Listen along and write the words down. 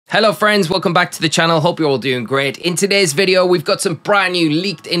Hello friends, welcome back to the channel. Hope you're all doing great. In today's video, we've got some brand new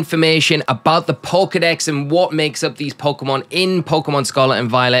leaked information about the Pokédex and what makes up these Pokemon in Pokemon Scarlet and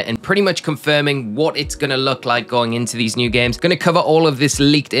Violet, and pretty much confirming what it's going to look like going into these new games. Going to cover all of this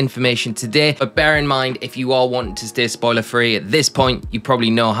leaked information today, but bear in mind, if you are wanting to stay spoiler free at this point, you probably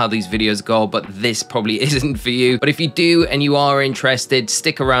know how these videos go, but this probably isn't for you. But if you do and you are interested,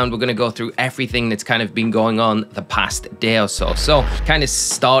 stick around. We're going to go through everything that's kind of been going on the past day or so. So kind of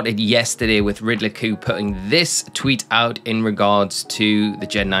started yesterday with Riddler putting this tweet out in regards to the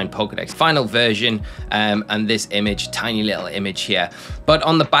Gen 9 Pokédex final version, and this image, tiny little image here. But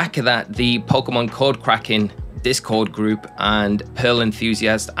on the back of that, the Pokemon code cracking Discord group and Pearl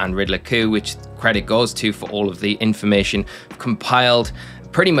Enthusiast and Riddler, which credit goes to for all of the information, compiled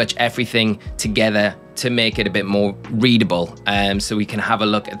pretty much everything together to make it a bit more readable, so we can have a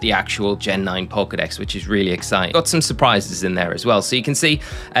look at the actual Gen 9 Pokédex, which is really exciting. Got some surprises in there as well. So you can see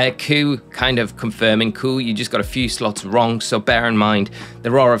Ku kind of confirming. Ku, you just got a few slots wrong, so bear in mind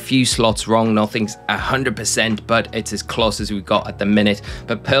there are a few slots wrong. Nothing's 100%, but it's as close as we've got at the minute.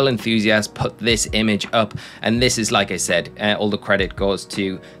 But Pearl Enthusiast put this image up, and this is, like I said, all the credit goes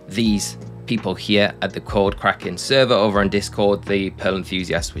to these people here at the code cracking server over on Discord, the Pearl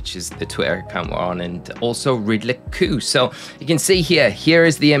Enthusiast, which is the Twitter account we're on, and also Riddler. So you can see here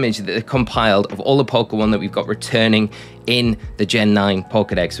is the image that they compiled of all the Pokemon that we've got returning in the Gen 9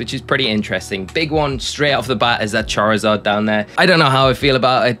 Pokédex, which is pretty interesting. Big one straight off the bat is that Charizard down there. I don't know how I feel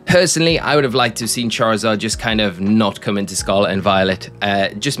about it. Personally, I would have liked to have seen Charizard just kind of not come into Scarlet and Violet,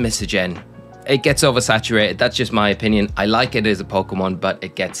 just miss a gen. It gets oversaturated. That's just my opinion. I like it as a Pokemon, but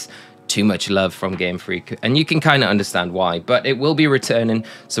it gets too much love from Game Freak, and you can kind of understand why. But it will be returning,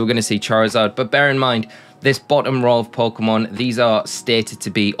 so we're going to see Charizard. But bear in mind, this bottom row of Pokemon, these are stated to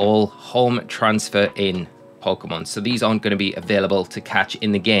be all home transfer in Pokemon, so these aren't going to be available to catch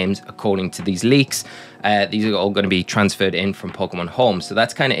in the games according to these leaks. These are all going to be transferred in from Pokemon Home, so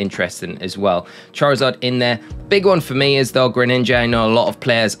that's kind of interesting as well. Charizard in there. Big one for me is though Greninja. I know a lot of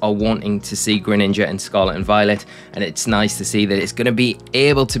players are wanting to see Greninja in Scarlet and Violet, and it's nice to see that it's going to be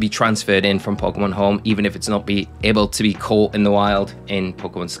able to be transferred in from Pokemon Home, even if it's not be able to be caught in the wild in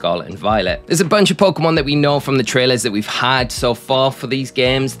Pokemon Scarlet and Violet. There's a bunch of Pokemon that we know from the trailers that we've had so far for these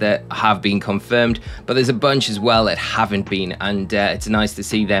games that have been confirmed, but there's a bunch as well that haven't been, and it's nice to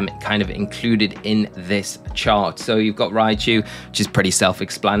see them kind of included in this chart. So you've got Raichu, which is pretty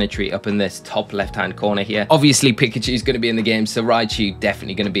self-explanatory up in this top left-hand corner here. Obviously Pikachu is going to be in the game, so Raichu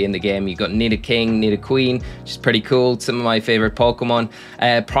definitely going to be in the game. You've got Nidoking, Nidoqueen, which is pretty cool. Some of my favorite Pokemon.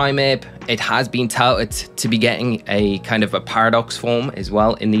 Primeape, it has been touted to be getting a kind of a paradox form as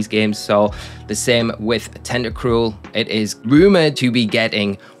well in these games. So the same with Tentacruel. It is rumored to be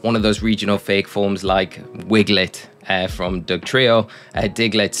getting one of those regional fake forms like Wiglet from Dugtrio,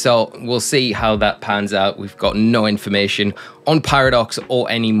 Diglett. So we'll see how that pans out. We've got no information on Paradox or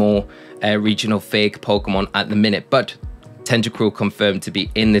any more regional fake Pokemon at the minute, but Tentacruel confirmed to be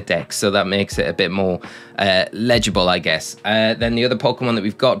in the deck, so that makes it a bit more legible, I guess. Then the other Pokemon that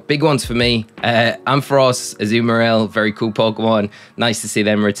we've got, big ones for me, Ampharos, Azumarill, very cool Pokemon. Nice to see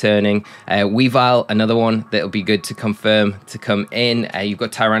them returning. Weavile, another one that'll be good to confirm to come in. You've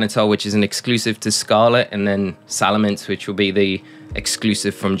got Tyranitar, which is an exclusive to Scarlet, and then Salamence, which will be the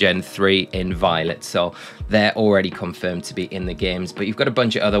exclusive from Gen 3 in Violet. So they're already confirmed to be in the games, but you've got a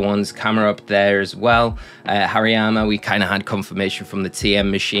bunch of other ones. Camera up there as well. Hariyama, we kind of had confirmation from the TM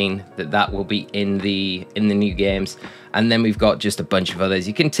machine that will be in the new games. And then we've got just a bunch of others.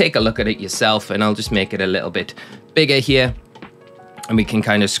 You can take a look at it yourself, and I'll just make it a little bit bigger here, and we can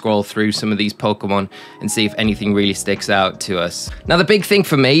kind of scroll through some of these Pokemon and see if anything really sticks out to us. Now, the big thing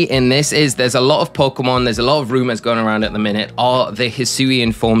for me in this is there's a lot of Pokemon, there's a lot of rumors going around at the minute. Are the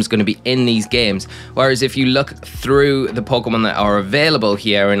Hisuian forms going to be in these games? Whereas if you look through the Pokemon that are available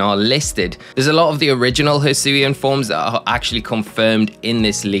here and are listed, there's a lot of the original Hisuian forms that are actually confirmed in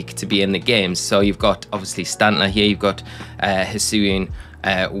this leak to be in the games. So you've got obviously Stantler here, you've got Hisuian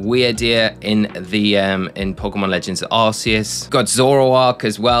Weirdeer in the in Pokemon Legends Arceus. Got Zoroark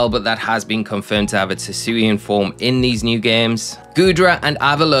as well, but that has been confirmed to have its Hisuian form in these new games. Goodra and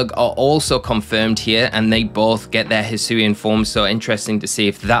Avalugg are also confirmed here, and they both get their Hisuian form, so interesting to see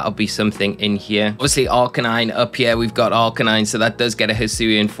if that'll be something in here. Obviously Arcanine up here, we've got Arcanine, so that does get a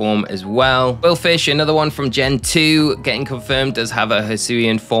Hisuian form as well. Willfish, another one from Gen 2, getting confirmed, does have a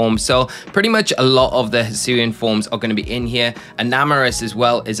Hisuian form, so pretty much a lot of the Hisuian forms are going to be in here. Anamoris as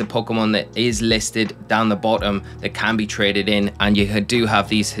well is a Pokemon that is listed down the bottom that can be traded in, and you do have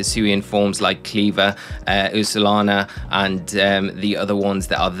these Hisuian forms like Cleaver, Ursulana, and the other ones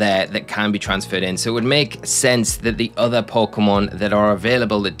that are there that can be transferred in. So it would make sense that the other Pokemon that are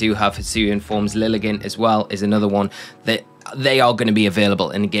available that do have Hisuian forms, Lilligant as well, is another one that they are going to be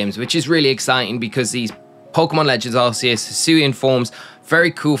available in the games, which is really exciting because these Pokemon Legends Arceus Hisuian forms,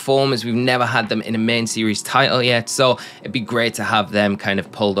 very cool form, as we've never had them in a main series title yet, so it'd be great to have them kind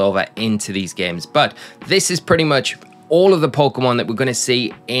of pulled over into these games. But this is pretty much all of the Pokemon that we're going to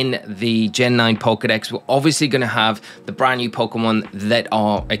see in the Gen 9 Pokedex. We're obviously going to have the brand new Pokemon that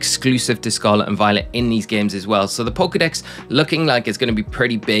are exclusive to Scarlet and Violet in these games as well. So the Pokedex looking like it's going to be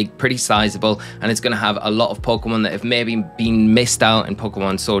pretty big, pretty sizable, and it's going to have a lot of Pokemon that have maybe been missed out in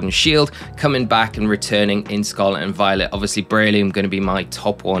Pokemon Sword and Shield coming back and returning in Scarlet and Violet. Obviously Breloom going to be my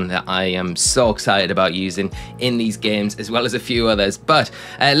top one that I am so excited about using in these games, as well as a few others. But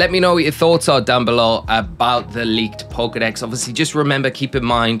let me know what your thoughts are down below about the leaked Pokedex. Obviously, just remember, keep in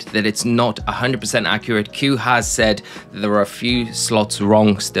mind that it's not 100% accurate. Q has said that there are a few slots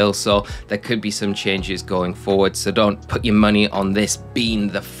wrong still, so there could be some changes going forward. So don't put your money on this being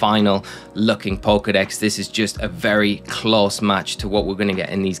the final looking Pokedex. This is just a very close match to what we're going to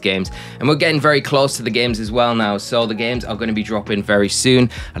get in these games. And we're getting very close to the games as well now. So the games are going to be dropping very soon.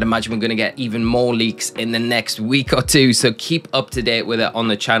 I'd imagine we're going to get even more leaks in the next week or two. So keep up to date with it on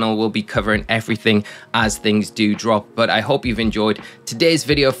the channel. We'll be covering everything as things do drop. But I hope you've enjoyed today's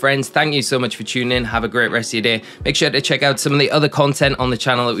video, friends. Thank you so much for tuning in. Have a great rest of your day. Make sure to check out some of the other content on the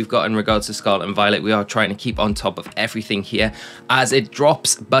channel that we've got in regards to Scarlet and Violet. We are trying to keep on top of everything here as it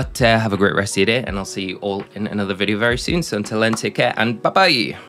drops. But have a great rest of your day, and I'll see you all in another video very soon. So until then, take care and bye-bye.